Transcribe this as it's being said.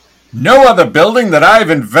No other building that I've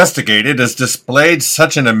investigated has displayed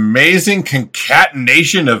such an amazing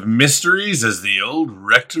concatenation of mysteries as the old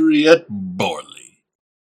rectory at Borley.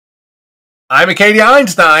 I'm Acadia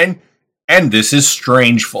Einstein, and this is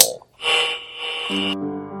Strangeful.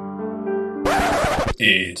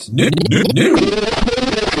 It's new.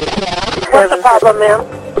 What's the problem, ma'am?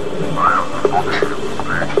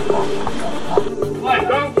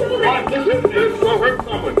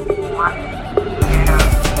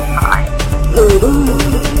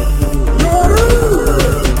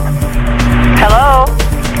 Hello?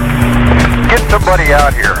 Get somebody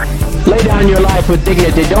out here. Lay down your life with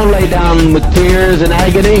dignity. Don't lay down with tears and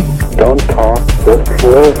agony. Don't talk, just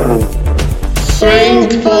listen.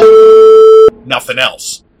 Nothing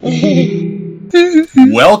else.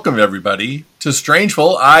 Welcome, everybody, to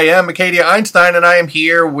Strangeful. I am Acadia Einstein, and I am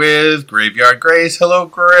here with Graveyard Grace. Hello,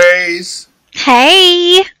 Grace.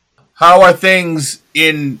 Hey! How are things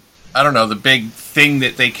in, I don't know, the big thing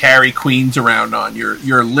that they carry queens around on?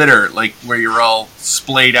 Your litter, like where you're all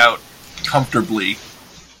splayed out comfortably.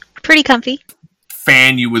 Pretty comfy.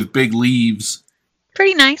 Fan you with big leaves.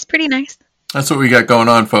 Pretty nice. That's what we got going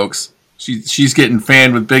on, folks. She's getting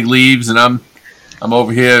fanned with big leaves, and I'm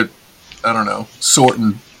over here, I don't know,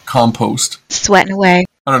 sorting compost. Sweating away.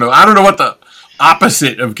 I don't know what the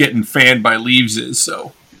opposite of getting fanned by leaves is,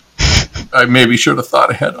 so I maybe should have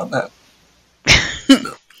thought ahead on that.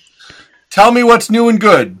 Tell me what's new and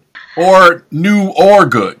good. Or new or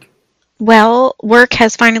good. Well, work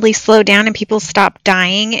has finally slowed down and people stopped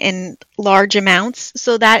dying in large amounts,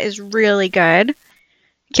 so that is really good.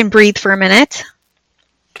 Can breathe for a minute.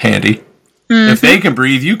 Handy. Mm-hmm. If they can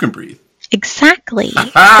breathe, you can breathe. Exactly.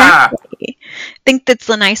 I think that's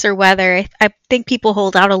the nicer weather. I think people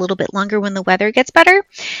hold out a little bit longer when the weather gets better,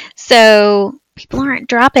 so people aren't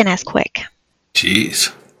dropping as quick.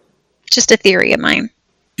 Jeez. Just a theory of mine.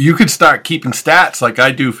 You could start keeping stats like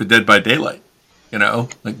I do for Dead by Daylight. You know,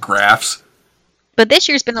 like graphs. But this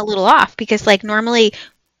year's been a little off because, like, normally,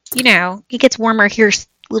 you know, it gets warmer here a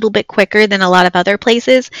little bit quicker than a lot of other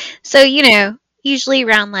places. So, you know, usually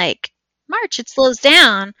around, like, March, it slows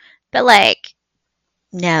down. But, like,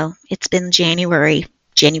 no, it's been January,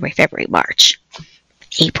 February, March,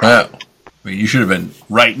 April. Oh. Well, you should have been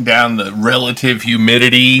writing down the relative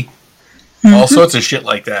humidity, all sorts of shit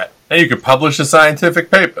like that. And you could publish a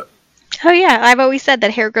scientific paper. Oh, yeah. I've always said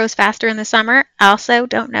that hair grows faster in the summer. I also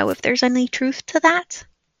don't know if there's any truth to that.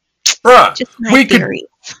 Bruh, just my theory.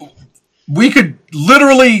 We could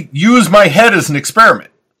literally use my head as an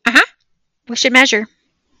experiment. Uh-huh. We should measure.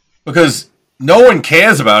 Because no one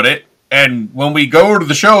cares about it, and when we go to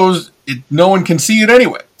the shows, no one can see it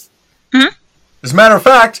anyway. Mm-hmm. As a matter of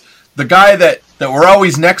fact, the guy that we're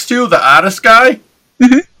always next to, the artist guy,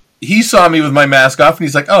 he saw me with my mask off, and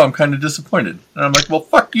he's like, oh, I'm kind of disappointed. And I'm like, well,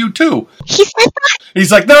 fuck you, too. He said that?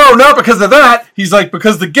 He's like, no, not because of that. He's like,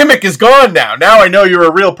 because the gimmick is gone now. Now I know you're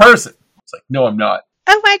a real person. It's like, no, I'm not.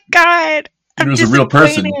 Oh, my God. You're a real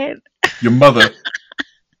person. Your mother.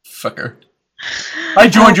 Fucker. I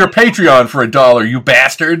joined your Patreon for $1, you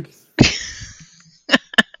bastard.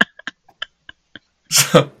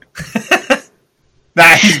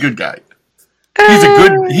 Nah, he's a good guy.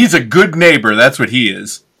 He's a good neighbor. That's what he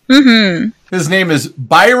is. Mm-hmm. His name is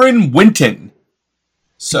Byron Winton.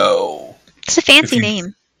 So it's a fancy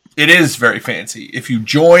name. It is very fancy. If you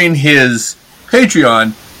join his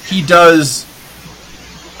Patreon, he does.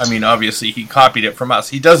 I mean, obviously, he copied it from us.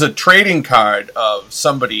 He does a trading card of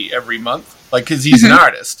somebody every month, like because he's an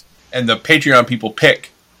artist, and the Patreon people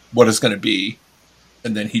pick what it's going to be,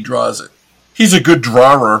 and then he draws it. He's a good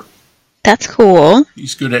drawer. That's cool.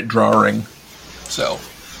 He's good at drawing. So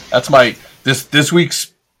that's my this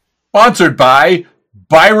week's sponsored by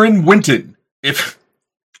Byron Winton. If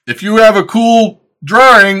you have a cool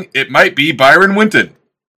drawing, it might be Byron Winton.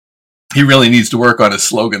 He really needs to work on his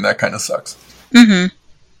slogan. That kind of sucks. Mm-hmm.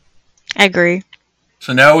 I agree.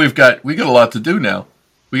 So now we got a lot to do now.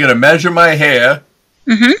 We got to measure my hair.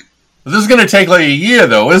 Mm-hmm. But this is going to take like a year,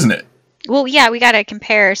 though, isn't it? Well, yeah, we got to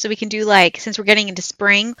compare so we can do like, since we're getting into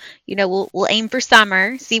spring, you know, we'll aim for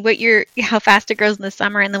summer, see how fast it grows in the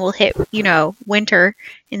summer, and then we'll hit, you know, winter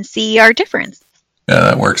and see our difference. Yeah,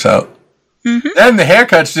 that works out. Mm-hmm. Then the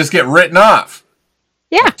haircuts just get written off.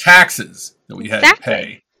 Yeah. The taxes that we had to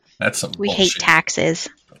pay. That's some We bullshit. hate taxes.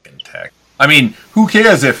 Fucking tax. I mean, who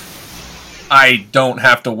cares if I don't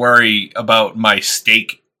have to worry about my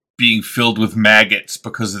steak being filled with maggots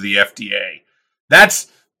because of the FDA?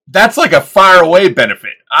 That's like a far away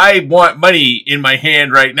benefit. I want money in my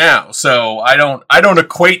hand right now, so I don't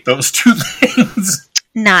equate those two things.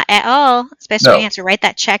 Not at all. Especially when you have to write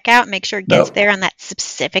that check out and make sure it gets there on that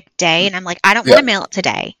specific day. And I'm like, I don't want to mail it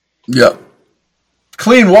today. Yep.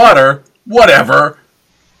 Clean water, whatever.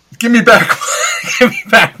 Give me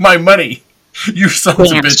back my money, you sons of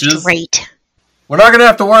Damn bitches. straight. We're not going to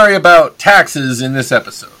have to worry about taxes in this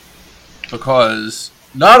episode. Because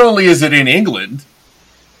not only is it in England,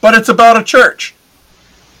 but it's about a church.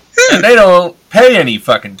 And they don't pay any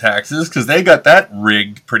fucking taxes because they got that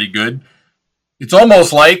rigged pretty good. It's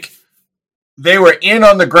almost like they were in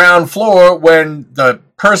on the ground floor when the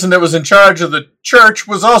person that was in charge of the church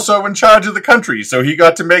was also in charge of the country, so he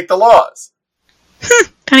got to make the laws.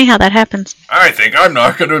 Funny how that happens. I think I'm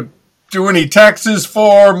not going to do any taxes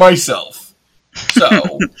for myself.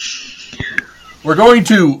 So, we're going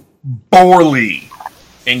to Borley,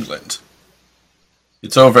 England.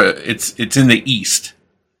 It's in the east.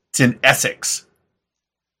 It's in Essex.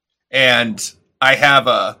 And I have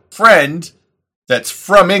a friend that's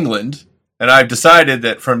from England, and I've decided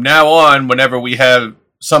that from now on, whenever we have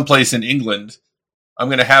someplace in England, I'm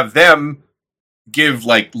going to have them give,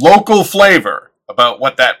 like, local flavor about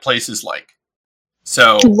what that place is like.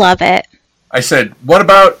 So, Love it. I said, what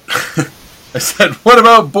about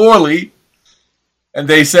Borley? And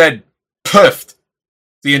they said, puffed.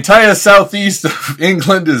 The entire southeast of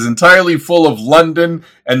England is entirely full of London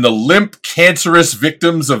and the limp, cancerous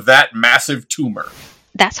victims of that massive tumor.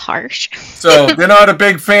 That's harsh. So they're not a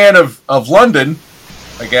big fan of London,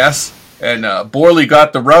 I guess. And Borley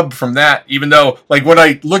got the rub from that, even though, like, when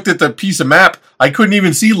I looked at the piece of map, I couldn't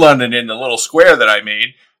even see London in the little square that I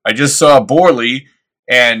made. I just saw Borley,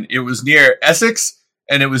 and it was near Essex,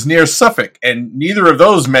 and it was near Suffolk, and neither of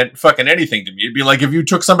those meant fucking anything to me. It'd be like if you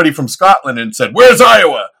took somebody from Scotland and said, "Where's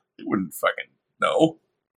Iowa?" They wouldn't fucking know.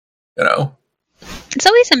 You know? It's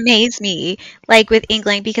always amazed me, like, with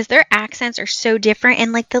England, because their accents are so different,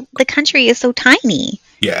 and, like, the country is so tiny.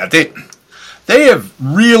 Yeah, they have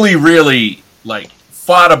really, really, like,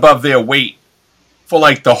 fought above their weight for,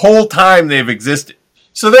 like, the whole time they've existed.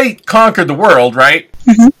 So they conquered the world, right?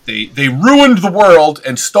 Mm-hmm. They ruined the world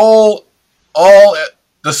and stole all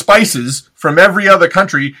the spices from every other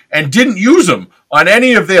country and didn't use them on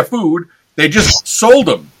any of their food. They just sold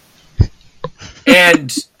them.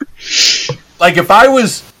 And, like, if I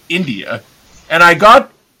was India and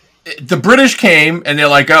the British came and they're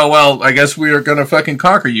like, oh, well, I guess we are going to fucking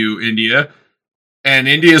conquer you, India. And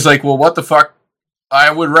India's like, well, what the fuck?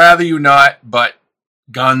 I would rather you not, but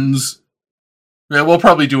guns. Yeah, we'll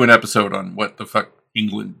probably do an episode on what the fuck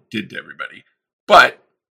England did to everybody. But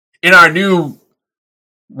in our new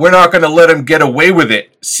We're Not Going to Let Them Get Away With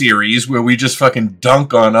It series, where we just fucking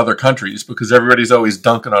dunk on other countries because everybody's always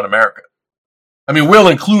dunking on America. I mean, we'll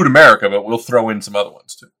include America, but we'll throw in some other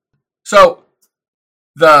ones too. So,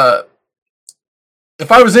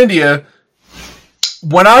 if I was India,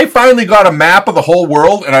 when I finally got a map of the whole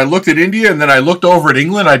world and I looked at India and then I looked over at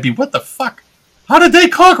England, I'd be, what the fuck? How did they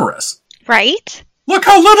conquer us? Right? Look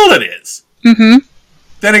how little it is. Mm-hmm.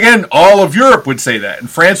 Then again, all of Europe would say that. And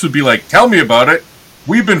France would be like, tell me about it.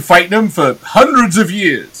 We've been fighting them for hundreds of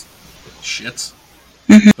years. Shits.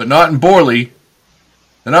 Mm-hmm. But not in Borley.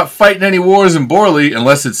 They're not fighting any wars in Borley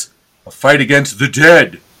unless it's a fight against the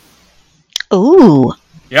dead. Ooh.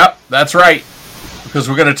 Yep, that's right. Because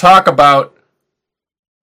we're going to talk about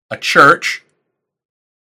a church,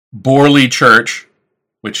 Borley Church,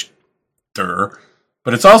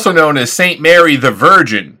 but it's also known as St. Mary the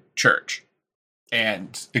Virgin Church.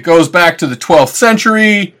 And it goes back to the 12th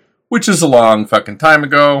century, which is a long fucking time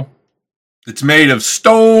ago. It's made of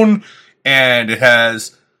stone, and it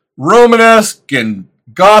has Romanesque and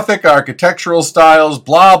Gothic architectural styles,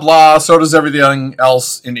 blah, blah. So does everything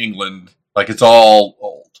else in England. Like, it's all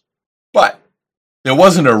old. But there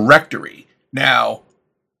wasn't a rectory. Now,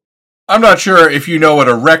 I'm not sure if you know what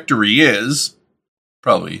a rectory is.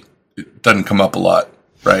 Probably it doesn't come up a lot,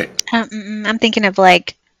 right? I'm thinking of,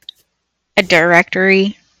 like, a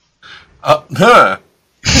directory. That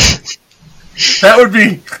would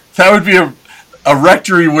be a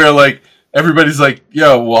rectory where, like, everybody's like,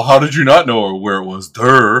 yo, well, how did you not know where it was?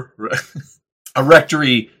 A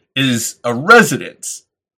rectory is a residence.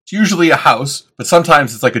 It's usually a house, but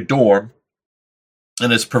sometimes it's like a dorm.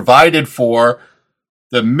 And it's provided for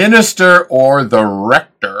the minister or the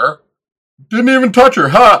rector, didn't even touch her,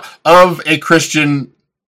 of a Christian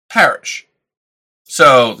parish.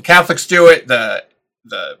 So the Catholics do it, the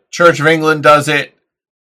Church of England does it.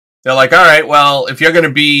 They're like, all right, well, if you're going to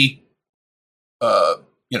be,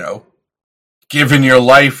 giving your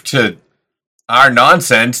life to our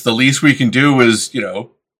nonsense, the least we can do is,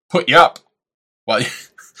 put you up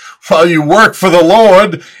while you work for the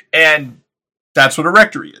Lord. And that's what a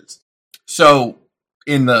rectory is. So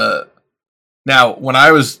now, when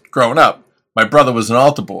I was growing up, my brother was an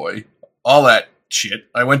altar boy, all that shit.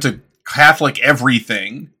 I went to Catholic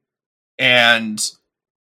everything. And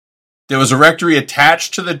there was a rectory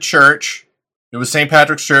attached to the church. It was St.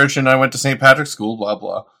 Patrick's Church, and I went to St. Patrick's School, blah,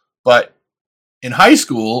 blah. But in high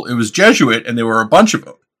school, it was Jesuit, and there were a bunch of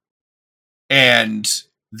them. And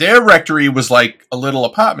their rectory was like a little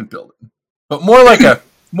apartment building, but more like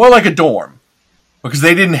a dorm, because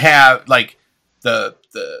they didn't have like the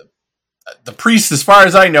priests, as far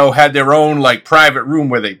as I know, had their own like private room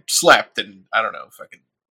where they slept, and I don't know, fucking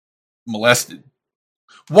molested.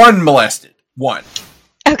 One molested. One.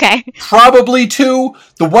 Okay. Probably two.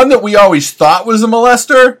 The one that we always thought was a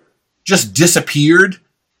molester just disappeared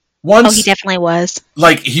once. Oh, he definitely was.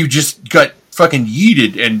 Like, he just got fucking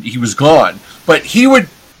yeeted and he was gone. But he would,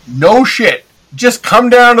 no shit, just come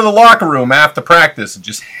down to the locker room after practice and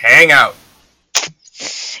just hang out.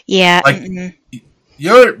 Yeah. Like,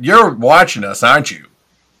 you're watching us, aren't you?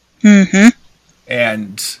 Mm-hmm.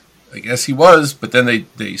 And I guess he was, but then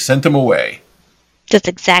they sent him away. That's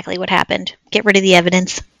exactly what happened. Get rid of the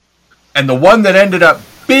evidence. And the one that ended up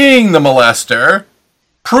being the molester,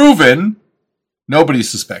 proven, nobody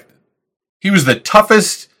suspected. He was the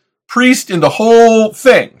toughest priest in the whole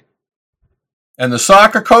thing. And the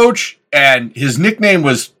soccer coach, and his nickname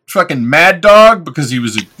was fucking Mad Dog because he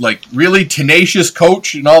was a like really tenacious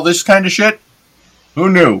coach and all this kind of shit. Who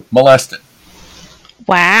knew? Molested.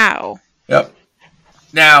 Wow. Yep.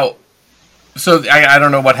 Now, so I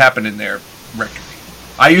don't know what happened in their rectory.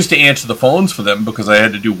 I used to answer the phones for them because I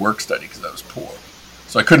had to do work study because I was poor.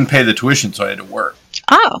 So I couldn't pay the tuition, so I had to work.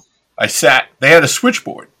 Oh. They had a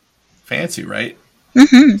switchboard. Fancy, right?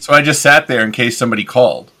 Mm-hmm. So I just sat there in case somebody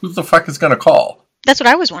called. Who the fuck is going to call? That's what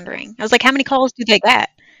I was wondering. I was like, how many calls do they get?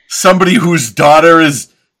 Somebody whose daughter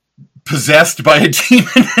is possessed by a demon.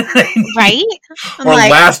 Right? Or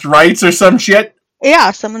like, last rites or some shit. Yeah,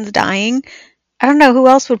 if someone's dying. I don't know who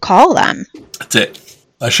else would call them. That's it.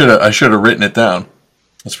 I should have written it down.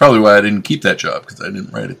 That's probably why I didn't keep that job, because I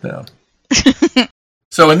didn't write it down.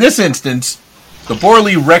 So in this instance, the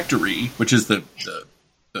Borley Rectory, which is the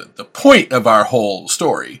point of our whole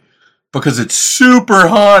story, because it's super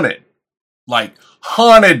haunted. Like,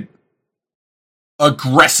 haunted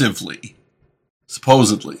aggressively,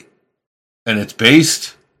 supposedly. And it's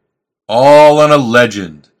based all on a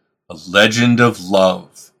legend of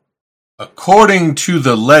love. According to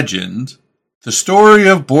the legend, the story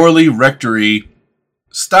of Borley Rectory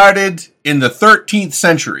started in the 13th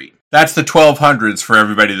century. That's the 1200s for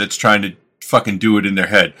everybody that's trying to fucking do it in their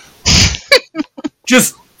head.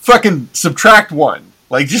 Just fucking subtract one.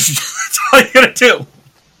 Like, just, that's all you gotta do.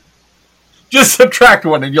 Just subtract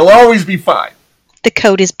one and you'll always be fine. The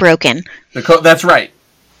code is broken. That's right.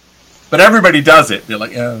 But everybody does it. They're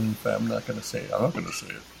like, I'm not gonna say it. I'm not gonna say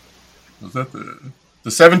it. Was that the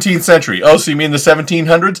 17th century? Oh, so you mean the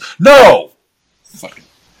 1700s? No! Fucking.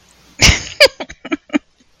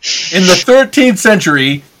 In the 13th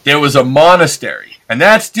century, there was a monastery. And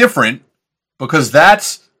that's different because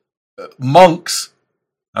that's monks.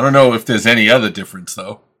 I don't know if there's any other difference,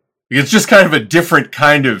 though. It's just kind of a different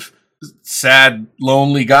kind of sad,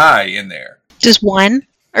 lonely guy in there. Just one?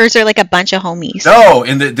 Or is there like a bunch of homies? No,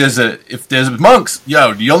 and if there's monks,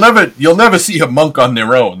 you'll never see a monk on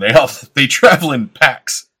their own. They travel in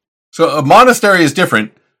packs. So a monastery is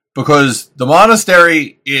different because the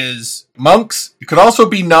monastery is monks. It could also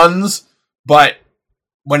be nuns, but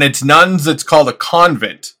when it's nuns, it's called a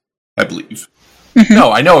convent, I believe. Mm-hmm.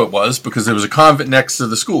 No, I know it was because there was a convent next to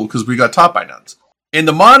the school because we got taught by nuns. In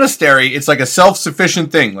the monastery, it's like a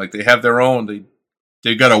self-sufficient thing. Like they have their own.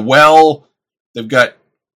 They've got a well. They've got,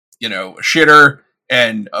 a shitter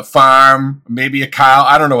and a farm, maybe a cow.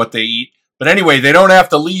 I don't know what they eat. But anyway, they don't have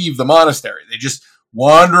to leave the monastery. They just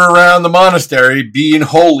wander around the monastery being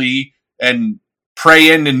holy and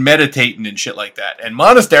praying and meditating and shit like that. And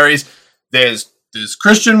monasteries, there's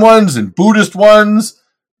Christian ones and Buddhist ones.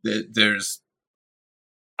 There's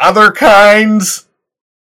other kinds.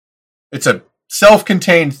 It's a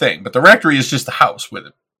self-contained thing. But the rectory is just the house where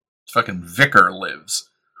the fucking vicar lives.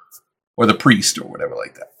 Or the priest or whatever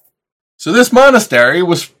like that. So this monastery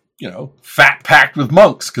was, fat packed with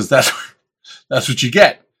monks because that's what you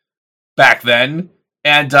get back then.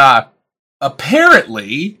 And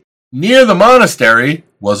apparently, near the monastery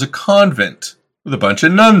was a convent with a bunch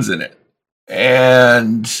of nuns in it.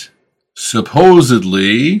 And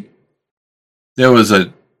supposedly, there was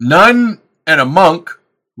a nun and a monk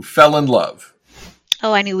who fell in love.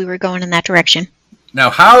 Oh, I knew we were going in that direction.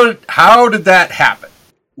 Now, how did that happen?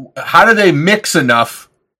 How do they mix enough,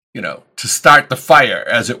 to start the fire,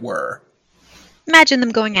 as it were? Imagine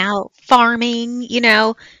them going out farming,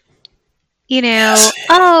 Yes.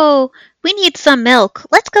 Oh, we need some milk.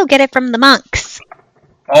 Let's go get it from the monks.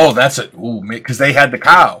 Oh, that's it. Ooh, because they had the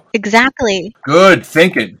cow. Exactly. Good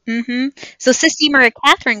thinking. Mm-hmm. So Sissy Maria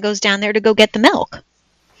Catherine goes down there to go get the milk.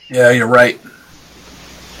 Yeah, you're right.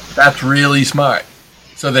 That's really smart.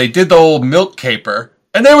 So they did the whole milk caper,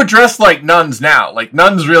 and they were dressed like nuns now. Like,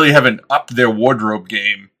 nuns really haven't upped their wardrobe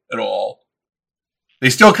game at all. They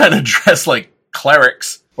still kind of dress like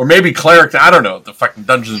clerics. Or maybe clerics, I don't know, the fucking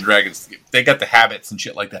Dungeons and Dragons, they got the habits and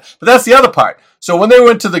shit like that. But that's the other part. So when they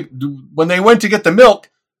went to get the milk,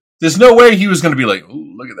 there's no way he was going to be like,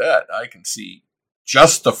 ooh, look at that. I can see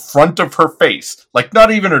just the front of her face. Like, not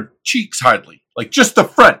even her cheeks, hardly. Like, just the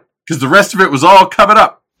front. Because the rest of it was all covered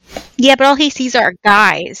up. Yeah, but all he sees are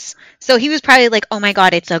guys. So he was probably like, oh my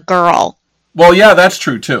god, it's a girl. Well, yeah, that's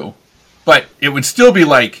true, too. But it would still be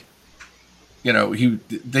like, you know,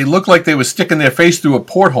 they looked like they were sticking their face through a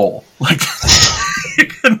porthole. Like, you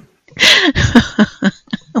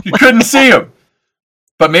couldn't see him.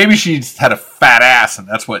 But maybe she had a fat ass, and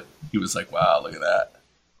that's what he was like, wow, look at that.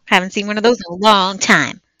 Haven't seen one of those in a long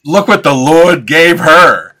time. Look what the Lord gave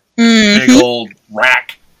her. Mm-hmm. Big old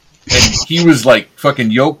rack. And he was like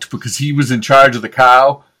fucking yoked because he was in charge of the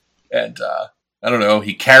cow. And, I don't know,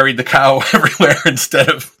 he carried the cow everywhere instead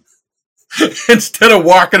of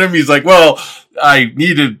walking him. He's like, well, I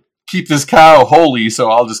need to keep this cow holy,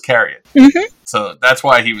 so I'll just carry it. Mm-hmm. So that's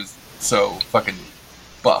why he was so fucking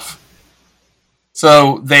buff.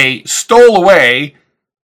 So they stole away.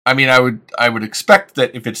 I mean, I would expect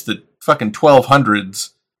that if it's the fucking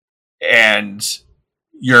 1200s and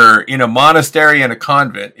you're in a monastery and a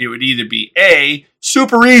convent, it would either be A,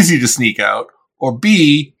 super easy to sneak out, or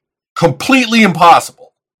B, completely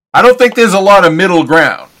impossible. I don't think there's a lot of middle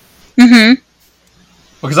ground. Mm-hmm.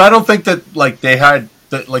 Because I don't think that like they had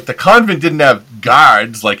the convent didn't have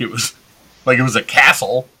guards like it was a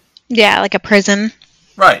castle. Yeah, like a prison.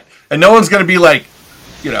 Right. And no one's going to be like,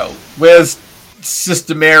 you know, where's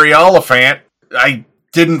Sister Mary Oliphant? I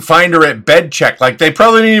didn't find her at bed check. Like, they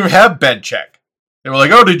probably didn't even have bed check. They were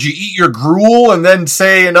like, oh, did you eat your gruel and then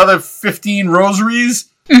say another 15 rosaries?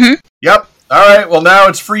 Mm-hmm. Yep. All right, well, now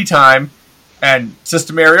it's free time. And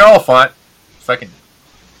Sister Mary Oliphant fucking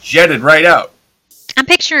jetted right out. I'm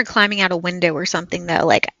picturing her climbing out a window or something, though,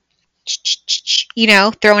 like, you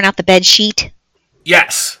know, throwing out the bed sheet.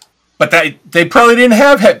 Yes. But they probably didn't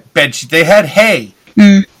have bed sheet. They had hay.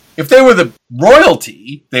 Mm. If they were the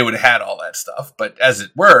royalty, they would have had all that stuff. But as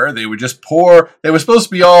it were, they were just poor. They were supposed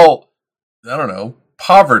to be all, I don't know,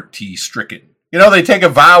 poverty-stricken. You know, they take a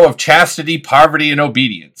vow of chastity, poverty, and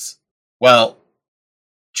obedience. Well,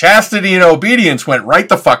 chastity and obedience went right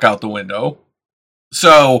the fuck out the window.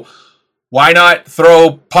 So why not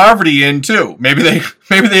throw poverty in too? Maybe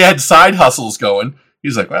they had side hustles going.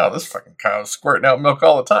 He's like, wow, this fucking cow's squirting out milk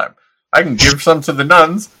all the time. I can give some to the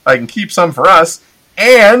nuns. I can keep some for us.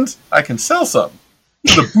 And I can sell some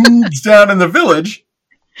to the boobs down in the village.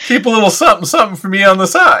 Keep a little something for me on the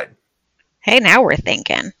side. Hey, now we're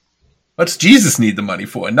thinking. What's Jesus need the money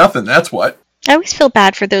for? Nothing, that's what. I always feel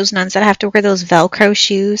bad for those nuns that have to wear those Velcro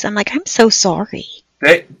shoes. I'm like, I'm so sorry.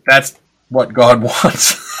 That's what God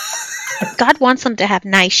wants. God wants them to have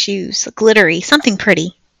nice shoes, glittery, something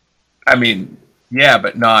pretty. I mean, yeah,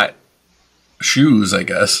 but not shoes, I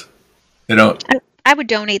guess. They don't... I would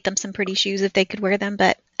donate them some pretty shoes if they could wear them,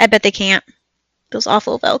 but I bet they can't. Those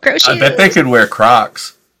awful Velcro shoes. I bet they could wear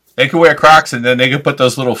Crocs. They could wear Crocs, and then they could put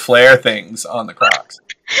those little flare things on the Crocs.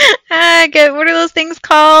 What are those things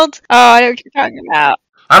called? Oh, I know what you're talking about.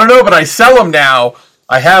 I don't know, but I sell them now.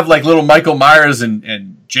 I have like little Michael Myers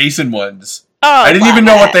and Jason ones. Oh, I didn't even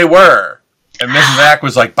know what they were. And Mrs. Mack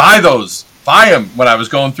was like, buy them, when I was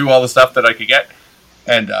going through all the stuff that I could get.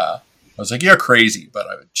 And I was like, you're crazy. But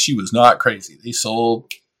she was not crazy. They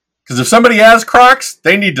sold... Because if somebody has Crocs,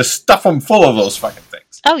 they need to stuff them full of those fucking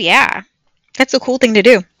things. Oh, yeah. That's a cool thing to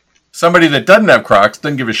do. Somebody that doesn't have Crocs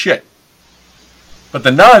doesn't give a shit. But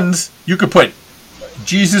the nuns, you could put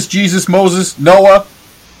Jesus, Moses, Noah,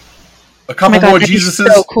 a couple more Jesuses.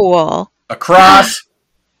 So cool. A cross,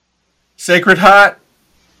 Sacred Heart,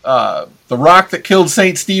 the rock that killed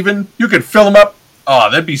St. Stephen. You could fill them up. Oh,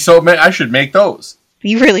 that'd be so... I should make those.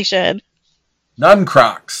 You really should. Nun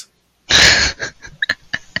Crocs.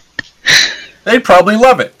 They'd probably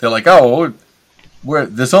love it. They're like, oh,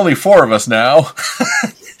 there's only 4 of us now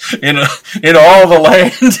in all the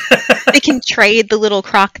land. They can trade the little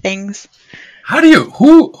Croc things. How do you...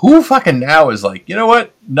 Who fucking now is like, you know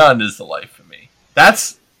what? None is the life for me.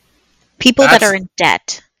 That's... People that are in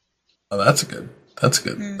debt. Oh, that's a good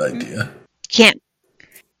idea. You're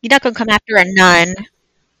not going to come after a nun.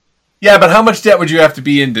 Yeah, but how much debt would you have to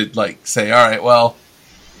be in to, like, say, all right, well,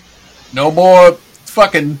 no more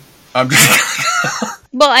fucking... I'm just...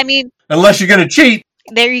 Well, I mean... Unless you're going to cheat.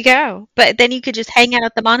 There you go. But then you could just hang out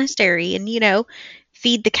at the monastery and,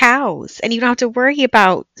 feed the cows. And you don't have to worry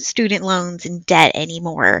about student loans and debt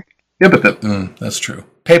anymore. Yeah, but that's true.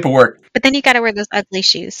 Paperwork. But then you got to wear those ugly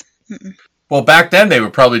shoes. Mm-mm. Well, back then they were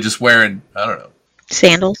probably just wearing, I don't know,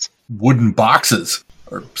 Sandals. wooden boxes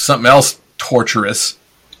or something else torturous.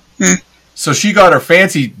 Hmm. So she got her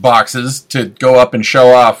fancy boxes to go up and show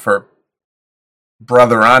off her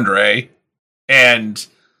brother Andre. And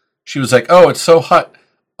she was like, oh, it's so hot.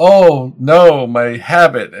 Oh, no, my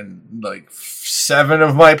habit. And like 7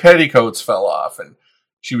 of my petticoats fell off. And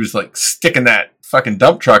she was like sticking that fucking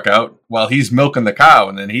dump truck out while he's milking the cow.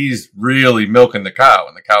 And then he's really milking the cow.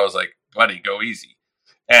 And the cow was like, buddy, go easy.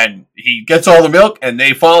 And he gets all the milk and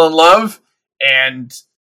they fall in love and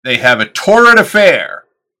they have a torrid affair.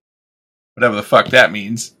 Whatever the fuck that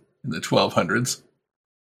means in the 1200s.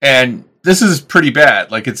 And this is pretty bad.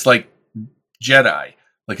 Like, it's like Jedi.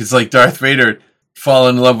 Like, it's like Darth Vader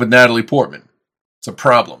falling in love with Natalie Portman. It's a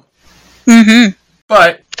problem. Mm-hmm.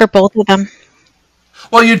 But for both of them.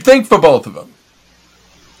 Well, you'd think for both of them.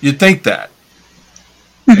 You'd think that.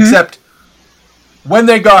 Mm-hmm. Except when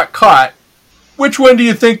they got caught, which one do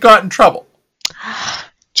you think got in trouble?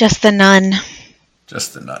 Just the nun.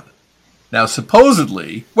 Just the nun. Now,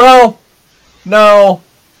 supposedly, well, no,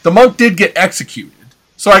 the monk did get executed.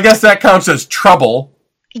 So I guess that counts as trouble.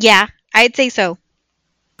 Yeah, I'd say so.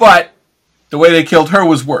 But the way they killed her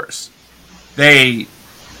was worse.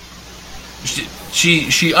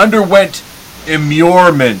 She underwent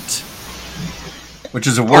immurement, which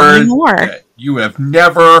is a word that you have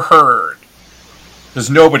never heard, because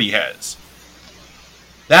nobody has.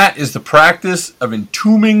 That is the practice of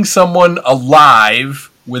entombing someone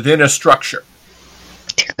alive within a structure.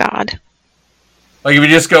 Dear God. Like if you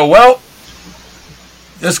just go, well,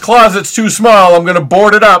 this closet's too small, I'm going to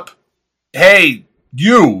board it up. Hey,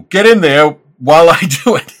 you, get in there while I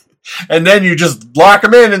do it. And then you just lock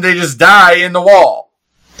them in and they just die in the wall.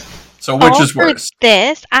 So which is worse?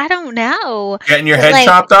 This, I don't know. Getting your head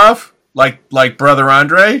chopped off, like Brother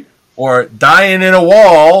Andre, or dying in a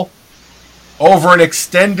wall over an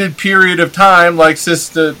extended period of time, like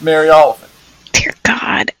Sister Mary Oliphant. Dear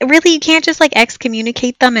God, really, you can't just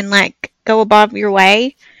excommunicate them and go above your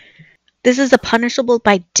way. This is a punishable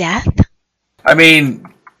by death. I mean,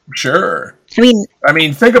 sure. I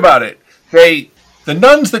mean, think about it. The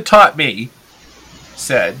nuns that taught me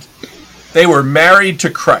said they were married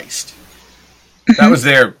to Christ. That was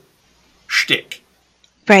their shtick.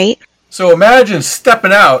 Right. So imagine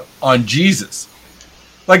stepping out on Jesus.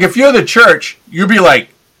 Like, if you're the church, you'd be like,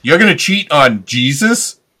 you're going to cheat on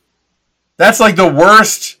Jesus? That's like the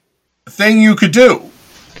worst thing you could do.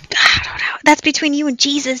 I don't know. That's between you and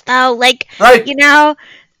Jesus, though. Right.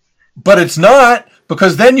 But it's not,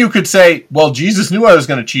 because then you could say, well, Jesus knew I was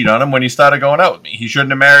going to cheat on him when he started going out with me. He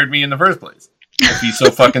shouldn't have married me in the first place. If he's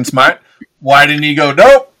so fucking smart, why didn't he go,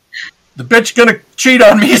 nope, the bitch going to cheat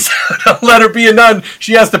on me, so don't let her be a nun.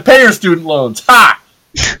 She has to pay her student loans. Ha!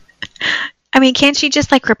 I mean, can't she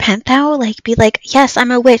just repent though? Be like, yes,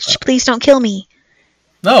 I'm a witch. Please don't kill me.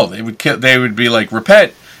 No, they would be like,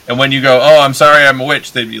 repent. And when you go, oh, I'm sorry, I'm a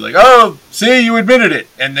witch, they'd be like, oh, see, you admitted it,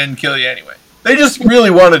 and then kill you anyway. They just really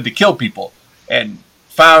wanted to kill people and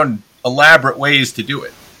found elaborate ways to do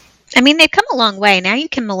it. I mean, they've come a long way. Now you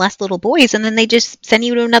can molest little boys, and then they just send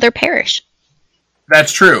you to another parish.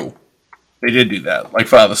 That's true. They did do that, like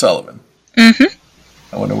Father Sullivan. Mm-hmm.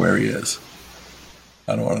 I wonder where he is.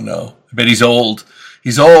 I don't want to know. I bet he's old.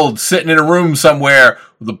 He's old, sitting in a room somewhere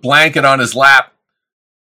with a blanket on his lap,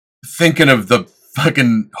 thinking of the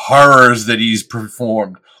fucking horrors that he's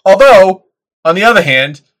performed. Although, on the other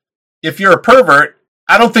hand, if you're a pervert,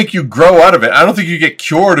 I don't think you grow out of it. I don't think you get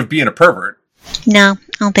cured of being a pervert. No,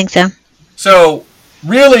 I don't think so. So,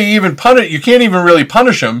 really, you can't even really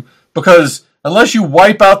punish him, because unless you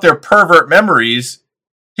wipe out their pervert memories,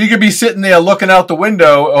 he could be sitting there looking out the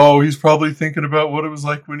window. Oh, he's probably thinking about what it was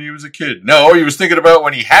like when he was a kid. No, he was thinking about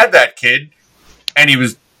when he had that kid, and he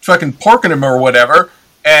was fucking porking him or whatever.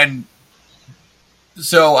 And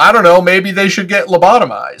so, I don't know, maybe they should get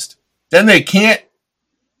lobotomized. Then they can't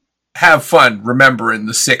have fun remembering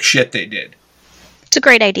the sick shit they did. It's a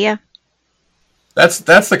great idea. That's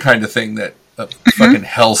the kind of thing that a fucking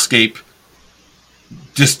hellscape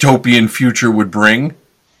dystopian future would bring.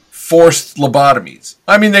 Forced lobotomies.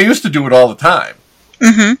 I mean, they used to do it all the time.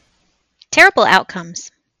 Mm-hmm. Terrible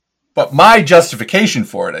outcomes. But my justification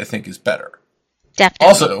for it, I think, is better. Definitely.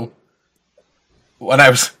 Also,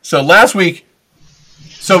 last week,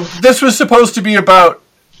 this was supposed to be about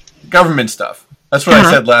government stuff. That's what I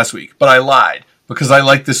said last week, but I lied, because I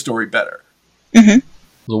like this story better.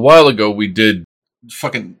 Mm-hmm. A while ago, we did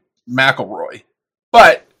fucking McElroy,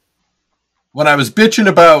 But when I was bitching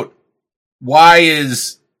about why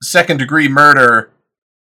is second-degree murder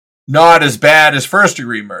not as bad as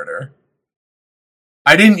first-degree murder,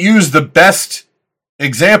 I didn't use the best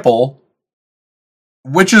example.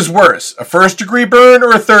 Which is worse, a first-degree burn or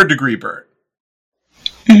a third-degree burn?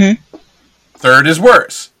 Mm-hmm. Third is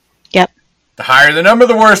worse. Yep. The higher the number,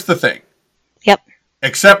 the worse the thing. Yep.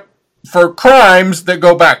 Except for crimes that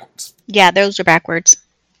go backwards. Yeah, those are backwards.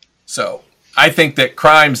 So, I think that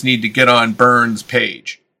crimes need to get on Byrne's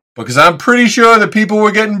page. Because I'm pretty sure that people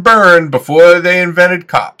were getting burned before they invented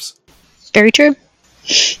cops. Very true.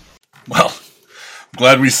 Well, I'm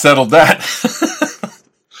glad we settled that.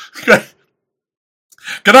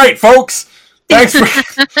 Good night, folks. Thanks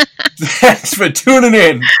for tuning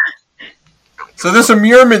in. So this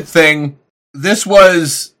immurement thing, this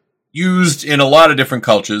was used in a lot of different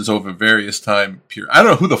cultures over various time periods. I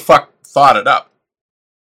don't know who the fuck thought it up.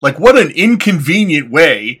 Like, what an inconvenient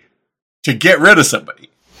way to get rid of somebody.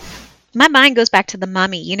 My mind goes back to the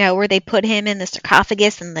mummy, where they put him in the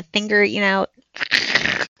sarcophagus and the finger,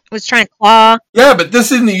 was trying to claw. Yeah, but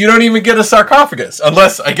this isn't, you don't even get a sarcophagus.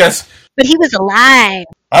 Unless, I guess... But he was alive.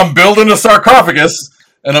 I'm building a sarcophagus,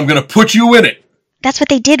 and I'm going to put you in it. That's what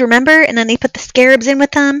they did, remember? And then they put the scarabs in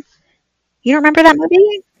with them. You don't remember that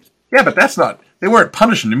movie? Yeah, but that's not... They weren't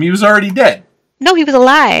punishing him. He was already dead. No, he was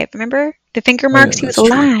alive. Remember? The finger marks, he was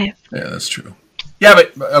alive. Yeah, that's true. Yeah,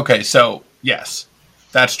 but... Okay, so, yes.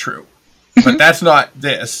 That's true. But that's not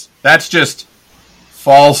this. That's just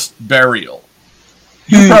false burial.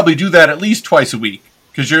 You probably do that at least twice a week,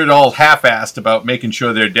 because you're all half-assed about making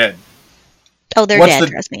sure they're dead. Oh, they're dead,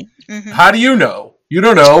 trust me. Mm-hmm. How do you know? You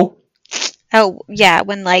don't know. Oh, yeah,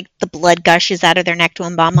 when, the blood gushes out of their neck to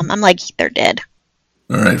embalm them, I'm like, they're dead.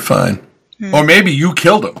 All right, fine. Or maybe you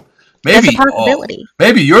killed them. Maybe, that's a possibility.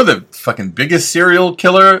 Maybe you're the fucking biggest serial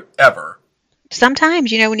killer ever.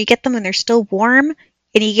 Sometimes, when you get them and they're still warm,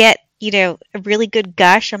 and you get, a really good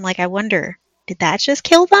gush, I'm like, I wonder, did that just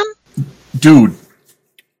kill them? Dude,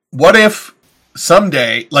 what if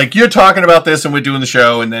someday, you're talking about this and we're doing the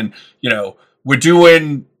show, and then, we're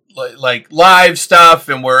doing live stuff,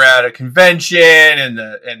 and we're at a convention, and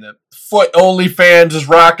the Foot OnlyFans is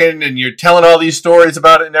rocking, and you're telling all these stories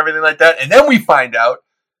about it and everything like that, and then we find out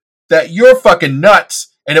that you're fucking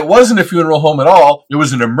nuts, and it wasn't a funeral home at all, it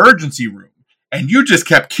was an emergency room, and you just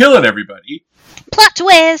kept killing everybody. Plot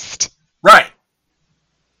twist! Right.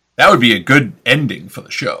 That would be a good ending for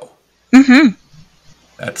the show. Mm-hmm.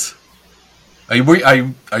 That's...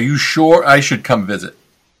 Are you sure I should come visit?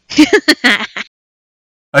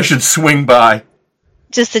 I should swing by.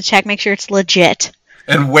 Just to check, make sure it's legit.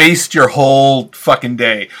 And waste your whole fucking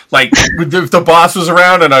day. If the boss was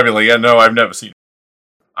around, and I'd be like, yeah, no, I've never seen it.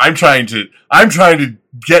 I'm trying to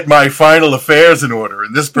get my final affairs in order,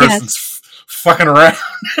 and this person's fucking around.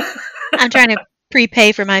 I'm trying to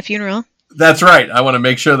prepay for my funeral. That's right. I want to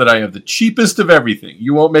make sure that I have the cheapest of everything.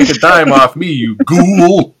 You won't make a dime off me, you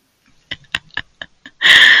ghoul.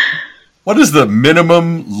 What is the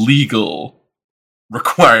minimum legal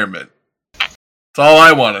requirement? That's all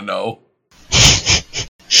I want to know.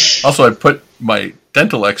 Also, I put my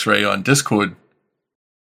dental x-ray on Discord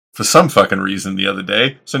for some fucking reason the other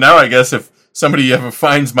day. So now I guess if somebody ever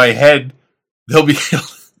finds my head, they'll be...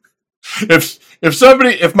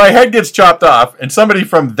 if my head gets chopped off and somebody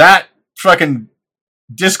from that fucking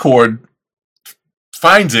Discord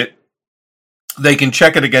finds it, they can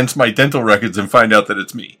check it against my dental records and find out that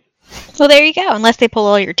it's me. Well, there you go, unless they pull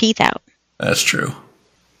all your teeth out. That's true.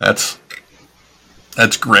 That's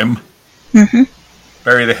grim. Mm-hmm.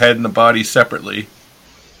 Bury the head and the body separately.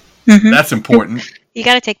 Mm-hmm. That's important. You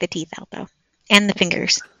gotta take the teeth out, though. And the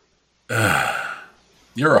fingers.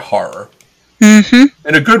 You're a horror. Mm-hmm.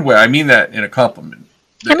 In a good way. I mean that in a compliment.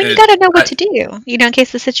 I mean, you gotta know what to do, in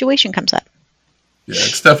case the situation comes up. Yeah,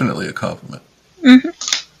 it's definitely a compliment. Mm-hmm.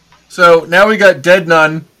 So, now we got dead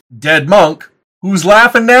nun, dead monk. Who's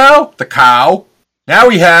laughing now? The cow. Now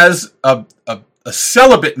he has a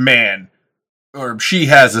celibate man. Or she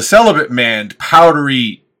has a celibate man,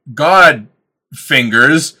 powdery god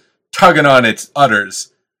fingers tugging on its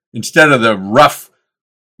udders. Instead of the rough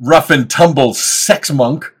and tumble sex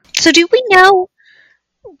monk. So do we know,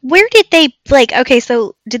 where did they,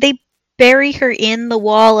 did they bury her in the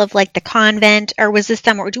wall of, the convent, or was this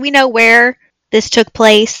somewhere? Do we know where this took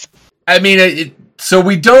place? I mean, so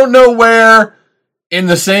we don't know where, in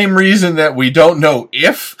the same reason that we don't know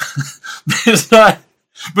if. There's not,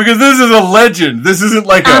 because this is a legend. This isn't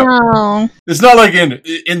it's not like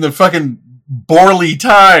in the fucking Borley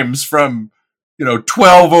Times from,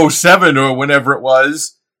 1207 or whenever it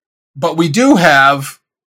was. But we do have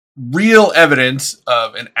real evidence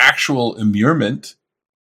of an actual immurement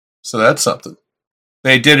So that's something.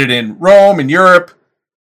 They did it in Rome, in Europe.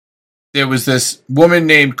 There was this woman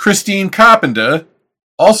named Christine Carpenter,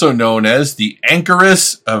 also known as the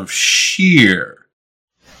Anchoress of Sheer.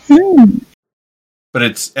 But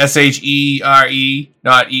it's Shere,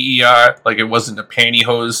 not EER, like it wasn't a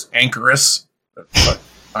pantyhose anchoress. But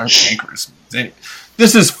anchoress.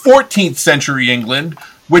 This is 14th century England,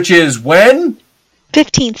 which is when?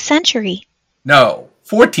 15th century. No,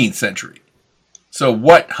 14th century. So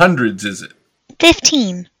what hundreds is it?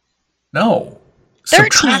 15. No.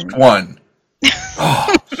 13. Subtract one.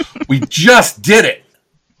 Oh, we just did it.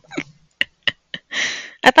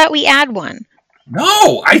 I thought we add one.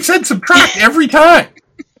 No, I said subtract every time.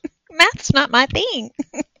 Math's not my thing.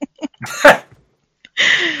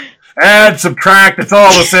 Add, subtract, it's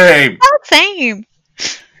all the same. All the same.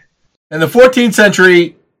 In the 14th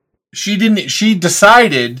century, she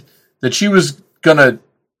decided that she was gonna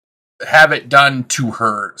have it done to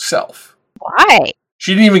herself. Why?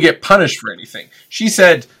 She didn't even get punished for anything. She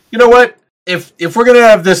said, you know what? If we're gonna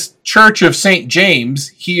have this Church of St. James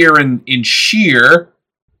here in Sheer,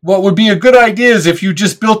 what would be a good idea is if you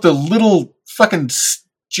just built a little fucking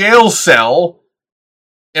jail cell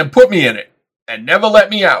and put me in it and never let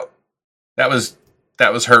me out. That was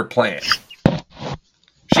her plan.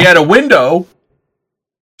 She had a window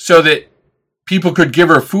so that people could give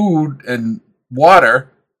her food and water,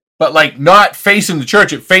 but like not facing the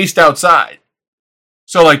church, it faced outside.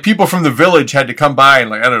 So like people from the village had to come by and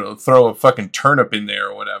like, I don't know, throw a fucking turnip in there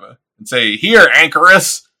or whatever and say, "Here,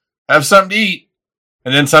 anchoress, have something to eat."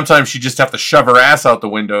 And then sometimes she'd just have to shove her ass out the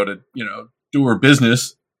window to, do her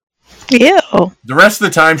business. Ew. The rest of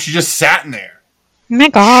the time, she just sat in there. Oh my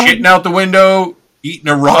God. Shitting out the window, eating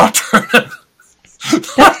a raw turnip.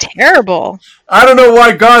 That's terrible. I don't know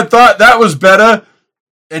why God thought that was better.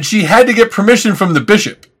 And she had to get permission from the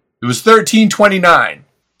bishop. It was 1329.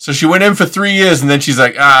 So she went in for 3 years and then she's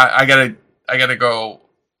like, I gotta go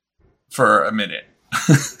for a minute.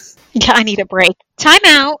 Yeah, I need a break. Time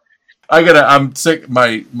out. I'm sick.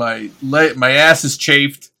 My ass is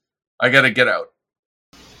chafed. I gotta get out.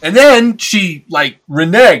 And then she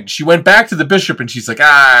reneged. She went back to the bishop and she's like,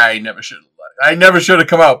 I never should have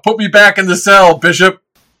come out. Put me back in the cell, bishop.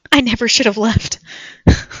 I never should have left.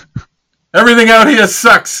 Everything out here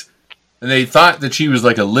sucks. And they thought that she was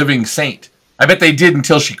like a living saint. I bet they did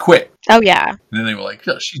until she quit. Oh, yeah. And then they were like,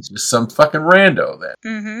 oh, she's just some fucking rando then.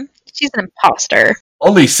 Mm-hmm. She's an imposter.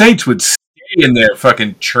 Only saints would stay in their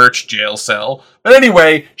fucking church jail cell. But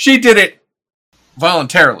anyway, she did it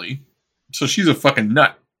voluntarily. So she's a fucking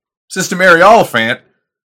nut. Sister Mary Oliphant,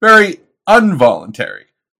 very involuntary.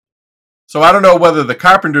 So I don't know whether the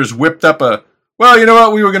Carpenters whipped up well, you know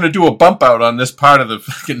what? We were going to do a bump out on this part of the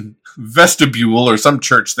fucking vestibule or some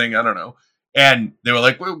church thing. I don't know. And they were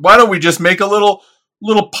like, why don't we just make a little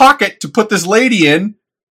pocket to put this lady in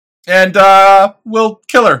and we'll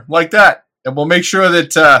kill her like that. And we'll make sure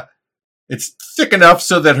that it's thick enough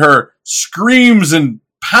so that her screams and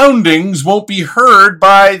poundings won't be heard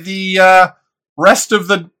by the rest of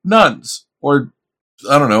the nuns or,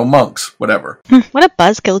 I don't know, monks, whatever. What a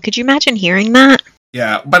buzzkill. Could you imagine hearing that?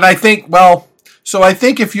 Yeah, but I think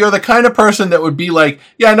if you're the kind of person that would be like,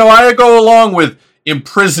 yeah, no, I go along with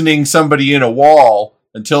imprisoning somebody in a wall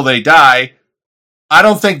until they die, I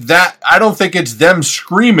don't think it's them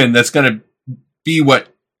screaming that's going to be what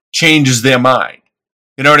changes their mind.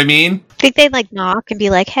 You know what I mean? I think they'd knock and be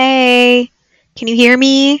like, hey, can you hear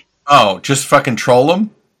me? Oh, just fucking troll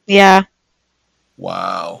them? Yeah.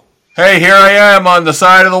 Wow. Hey, here I am on the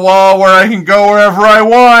side of the wall where I can go wherever I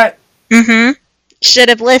want. Mm-hmm. Should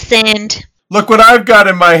have listened. Look what I've got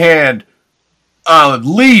in my hand. A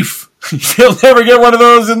leaf. You'll never get one of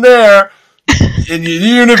those in there. And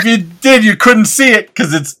even if you did, you couldn't see it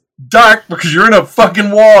because it's dark because you're in a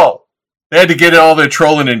fucking wall. They had to get all their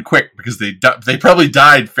trolling in quick because they probably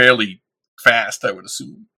died fairly fast, I would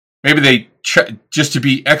assume. Maybe they, just to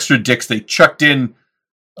be extra dicks, they chucked in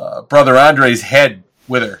Brother Andre's head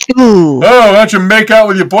with her. Ooh. Oh, why don't you make out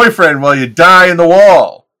with your boyfriend while you die in the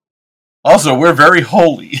wall? Also, we're very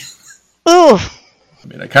holy. Ooh. I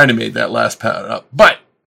mean, I kind of made that last part up, but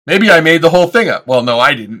maybe I made the whole thing up. Well, no,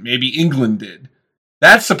 I didn't. Maybe England did.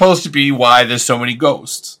 That's supposed to be why there's so many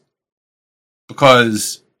ghosts.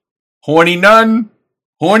 Because horny nun,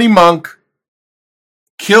 horny monk,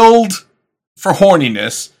 killed for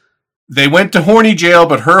horniness. They went to horny jail,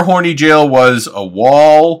 but her horny jail was a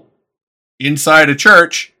wall inside a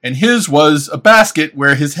church, and his was a basket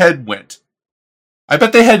where his head went. I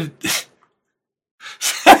bet they had...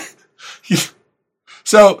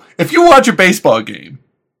 So, if you watch a baseball game,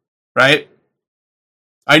 right?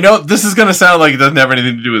 I know this is going to sound like it doesn't have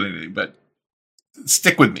anything to do with anything, but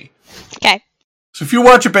stick with me. Okay. So if you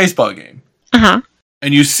watch a baseball game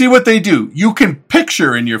and you see what they do, you can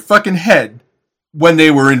picture in your fucking head when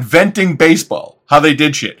they were inventing baseball, how they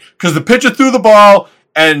did shit. Because the pitcher threw the ball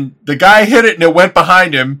and the guy hit it and it went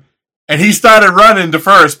behind him and he started running to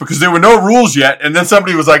first because there were no rules yet. And then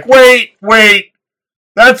somebody was like, wait,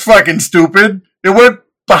 that's fucking stupid. It went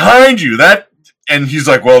behind you. And he's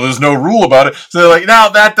like, well, there's no rule about it. So they're like, no,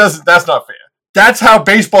 that's not fair. That's how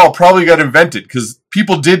baseball probably got invented because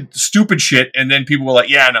people did stupid shit and then people were like,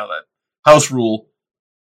 yeah, no, that house rule.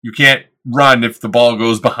 You can't run if the ball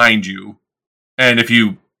goes behind you. And if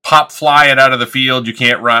you pop fly it out of the field, you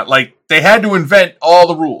can't run. Like, they had to invent all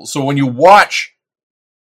the rules. So when you watch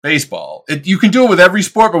baseball, you can do it with every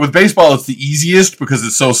sport, but with baseball, it's the easiest because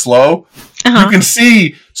it's so slow. You can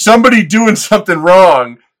see somebody doing something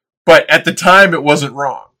wrong, but at the time it wasn't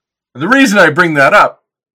wrong. And the reason I bring that up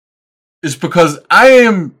is because I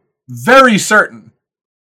am very certain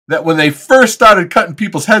that when they first started cutting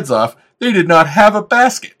people's heads off, they did not have a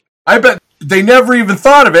basket. I bet they never even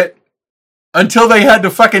thought of it until they had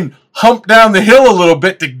to fucking hump down the hill a little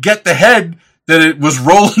bit to get the head that it was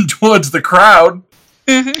rolling towards the crowd.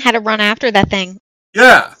 Had to run after that thing.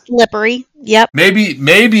 Yeah. Slippery. Yep.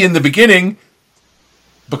 Maybe in the beginning,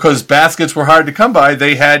 because baskets were hard to come by,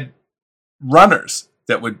 they had runners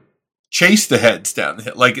that would chase the heads down the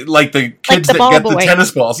hill. Like the kids that get the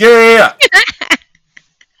tennis balls. Yeah.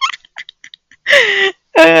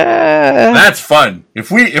 That's fun.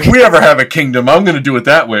 If we ever have a kingdom, I'm going to do it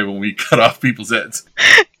that way when we cut off people's heads.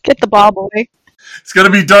 Get the ball boy. It's going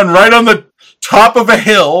to be done right on the top of a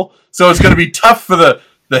hill, so it's going to be tough for the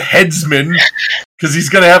headsman because he's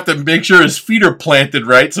going to have to make sure his feet are planted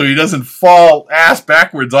right so he doesn't fall ass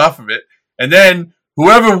backwards off of it. And then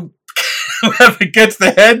whoever gets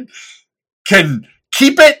the head can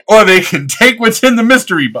keep it or they can take what's in the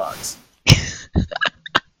mystery box.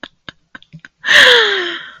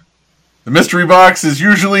 The mystery box is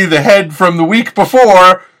usually the head from the week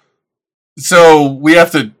before, so we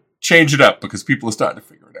have to change it up because people are starting to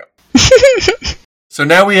figure it out. So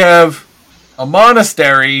now we have a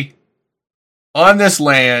monastery on this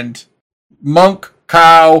land, monk,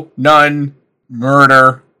 cow, nun,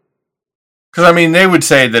 murder. Because, I mean, they would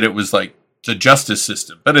say that it was like the justice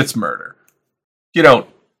system, but it's murder. You don't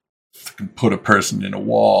fucking put a person in a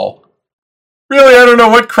wall. Really, I don't know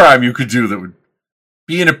what crime you could do that would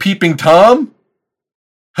being a peeping Tom?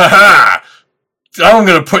 Ha-ha! I'm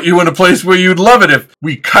going to put you in a place where you'd love it if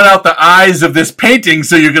we cut out the eyes of this painting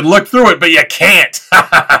so you could look through it, but you can't.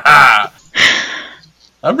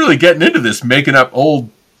 I'm really getting into this, making up old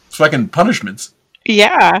fucking punishments.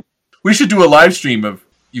 Yeah. We should do a live stream of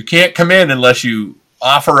you can't come in unless you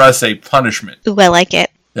offer us a punishment. Ooh, I like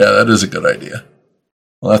it. Yeah, that is a good idea.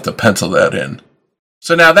 We'll have to pencil that in.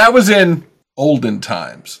 So now that was in olden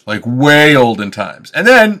times, like way olden times. And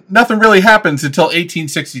then nothing really happens until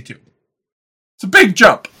 1862. It's a big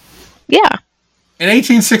jump. Yeah. In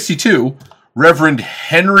 1862, Reverend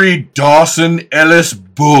Henry Dawson Ellis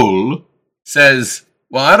Bull says,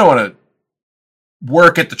 well, I don't want to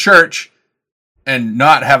work at the church and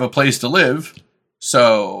not have a place to live,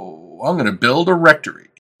 so I'm going to build a rectory.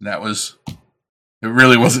 And it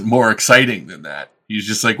really wasn't more exciting than that. He's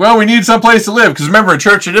just like, well, we need some place to live, because remember, in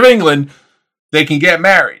Church of England, they can get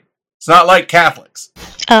married. It's not like Catholics.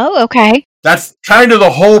 Oh, okay. That's kind of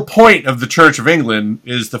the whole point of the Church of England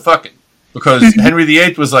is the fucking. Because Henry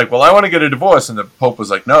VIII was like, well, I want to get a divorce. And the Pope was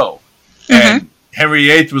like, no. And Henry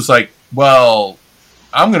VIII was like, well,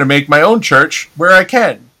 I'm going to make my own church where I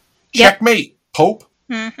can. Yep. Checkmate, Pope.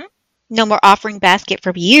 Mm-hmm. No more offering basket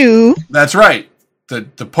from you. That's right.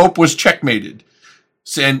 The Pope was checkmated.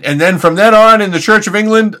 And then from then on in the Church of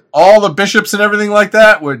England, all the bishops and everything like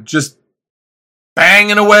that were just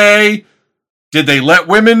banging away. Did they let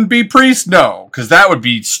women be priests? No, because that would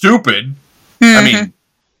be stupid. I mean,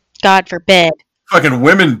 God forbid. Fucking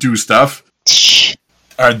women do stuff. Shh.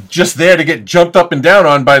 Are just there to get jumped up and down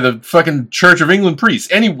on by the fucking Church of England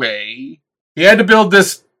priests. Anyway, he had to build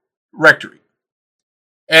this rectory.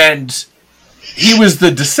 And he was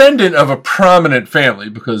the descendant of a prominent family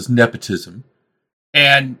because nepotism.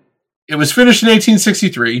 And it was finished in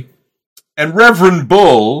 1863. And Reverend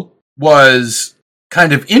Bull was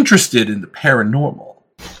kind of interested in the paranormal.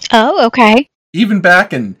 Oh, okay. Even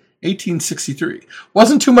back in 1863.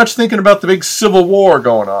 Wasn't too much thinking about the big Civil War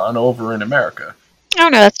going on over in America. Oh,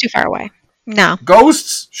 no, that's too far away. No.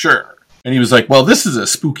 Ghosts? Sure. And he was like, well, this is a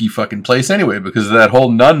spooky fucking place anyway because of that whole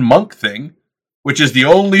nun-monk thing, which is the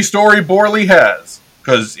only story Borley has.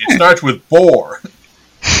 Because it starts with Bor.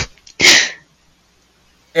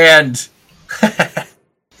 And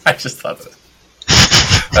I just thought that.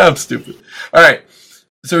 I'm stupid. All right.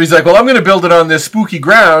 So he's like, well, I'm going to build it on this spooky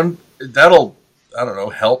ground. That'll, I don't know,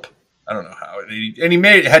 help. I don't know how. And he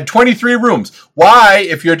had 23 rooms. Why,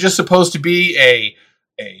 if you're just supposed to be a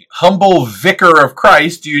humble vicar of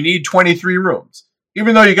Christ, do you need 23 rooms?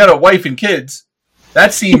 Even though you got a wife and kids,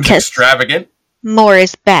 that seems extravagant. More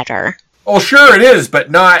is better. Oh, sure it is, but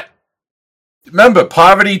not... Remember,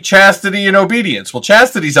 poverty, chastity, and obedience. Well,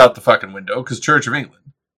 chastity's out the fucking window, because Church of England.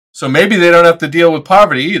 So maybe they don't have to deal with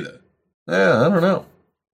poverty either. Yeah, I don't know.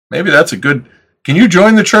 Maybe that's a good... Can you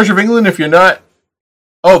join the Church of England if you're not...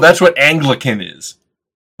 Oh, that's what Anglican is.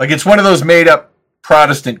 Like, it's one of those made-up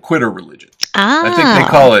Protestant quitter religions. Ah. I think they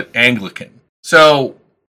call it Anglican. So,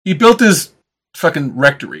 he built his fucking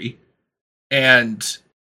rectory, and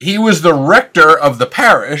he was the rector of the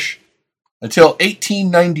parish until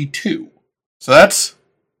 1892. So that's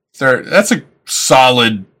a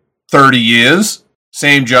solid 30 years.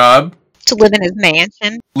 Same job. To live in his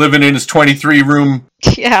mansion. Living in his 23-room...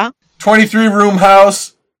 Yeah. 23-room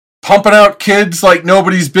house. Pumping out kids like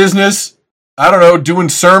nobody's business. I don't know, doing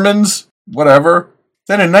sermons. Whatever.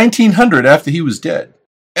 Then in 1900, after he was dead,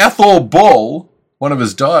 Ethel Bull, one of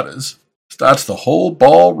his daughters, starts the whole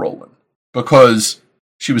ball rolling. Because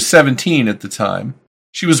she was 17 at the time.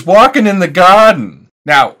 She was walking in the garden.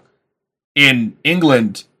 Now, in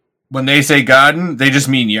England, when they say garden, they just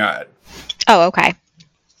mean yard. Oh, okay.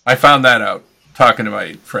 I found that out talking to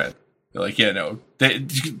my friend. They're like, yeah, no.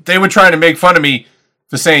 They were trying to make fun of me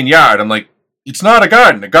for saying yard. I'm like, it's not a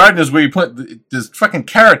garden. A garden is where you plant... There's fucking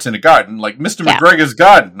carrots in a garden. Like Mr. McGregor's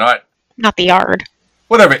garden, not the yard.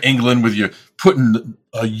 Whatever, England, with you putting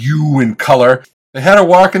a U in color. They had her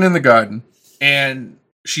walking in the garden, and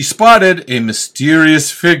she spotted a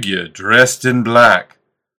mysterious figure dressed in black,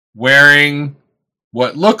 wearing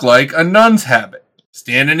what looked like a nun's habit,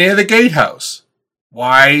 standing near the gatehouse.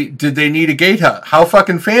 Why did they need a gatehouse? How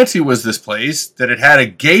fucking fancy was this place that it had a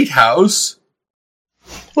gatehouse?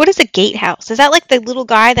 What is a gatehouse? Is that like the little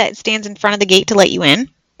guy that stands in front of the gate to let you in?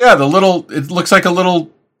 Yeah, it looks like a little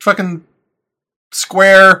fucking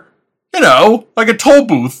square, like a toll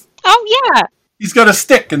booth. Oh, yeah. He's got a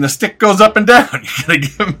stick, and the stick goes up and down. You gotta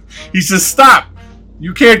give him... He says, stop!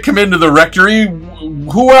 You can't come into the rectory.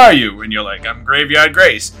 Who are you? And you're like, I'm Graveyard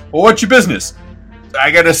Grace. Well, what's your business? I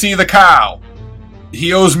gotta see the cow.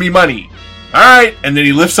 He owes me money. Alright, and then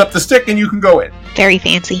he lifts up the stick, and you can go in. Very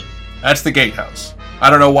fancy. That's the gatehouse. I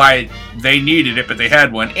don't know why they needed it, but they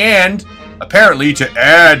had one. And, apparently, to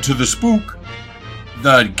add to the spook,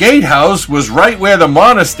 the gatehouse was right where the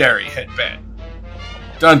monastery had been.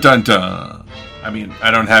 Dun dun dun. I mean, I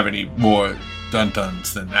don't have any more dun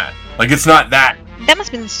duns than that. Like, it's not that. That must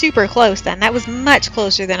have been super close then. That was much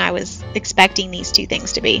closer than I was expecting these two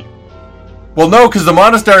things to be. Well, no, because the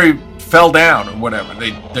monastery fell down or whatever.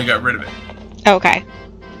 They got rid of it. Okay.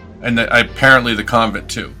 And apparently the convent,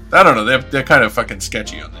 too. I don't know. They're kind of fucking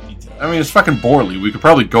sketchy on the detail. I mean, it's fucking Borley. We could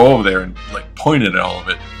probably go over there and, point at all of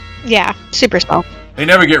it. Yeah, super small. They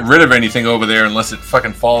never get rid of anything over there unless it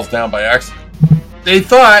fucking falls down by accident. They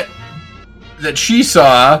thought that she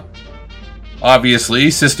saw,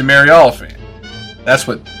 obviously, Sister Mary Oliphant. That's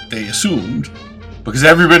what they assumed. Because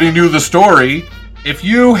everybody knew the story. If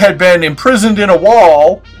you had been imprisoned in a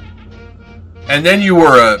wall, and then you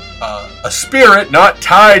were a spirit not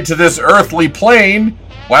tied to this earthly plane,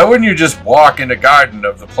 why wouldn't you just walk in the garden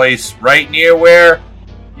of the place right near where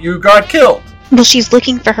you got killed? Well, she's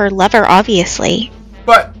looking for her lover, obviously.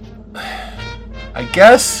 But, I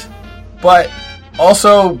guess, but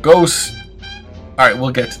also ghosts... Alright,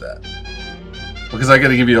 we'll get to that. Because I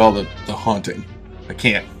gotta give you all the haunting. I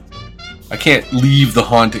can't leave the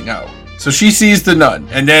haunting out. So she sees the nun,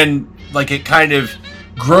 and then, it kind of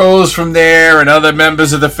grows from there, and other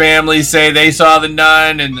members of the family say they saw the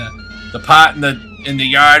nun, and the pot in the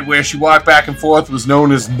yard where she walked back and forth was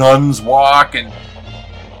known as Nun's Walk, and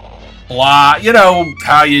blah. You know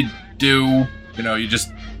how you do. You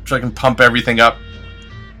just fucking pump everything up.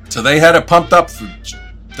 So they had it pumped up,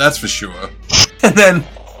 that's for sure. And then...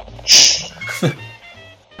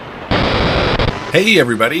 Hey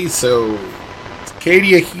everybody, so it's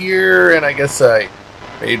Acadia here, and I guess I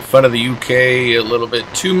made fun of the UK a little bit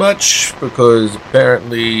too much, because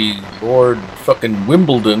apparently Lord fucking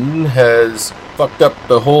Wimbledon has fucked up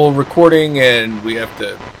the whole recording, and we have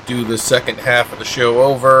to do the second half of the show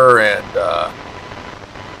over, and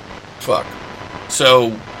fuck.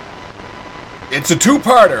 So, it's a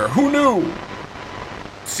two-parter, who knew?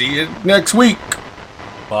 See you next week.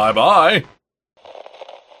 Bye-bye.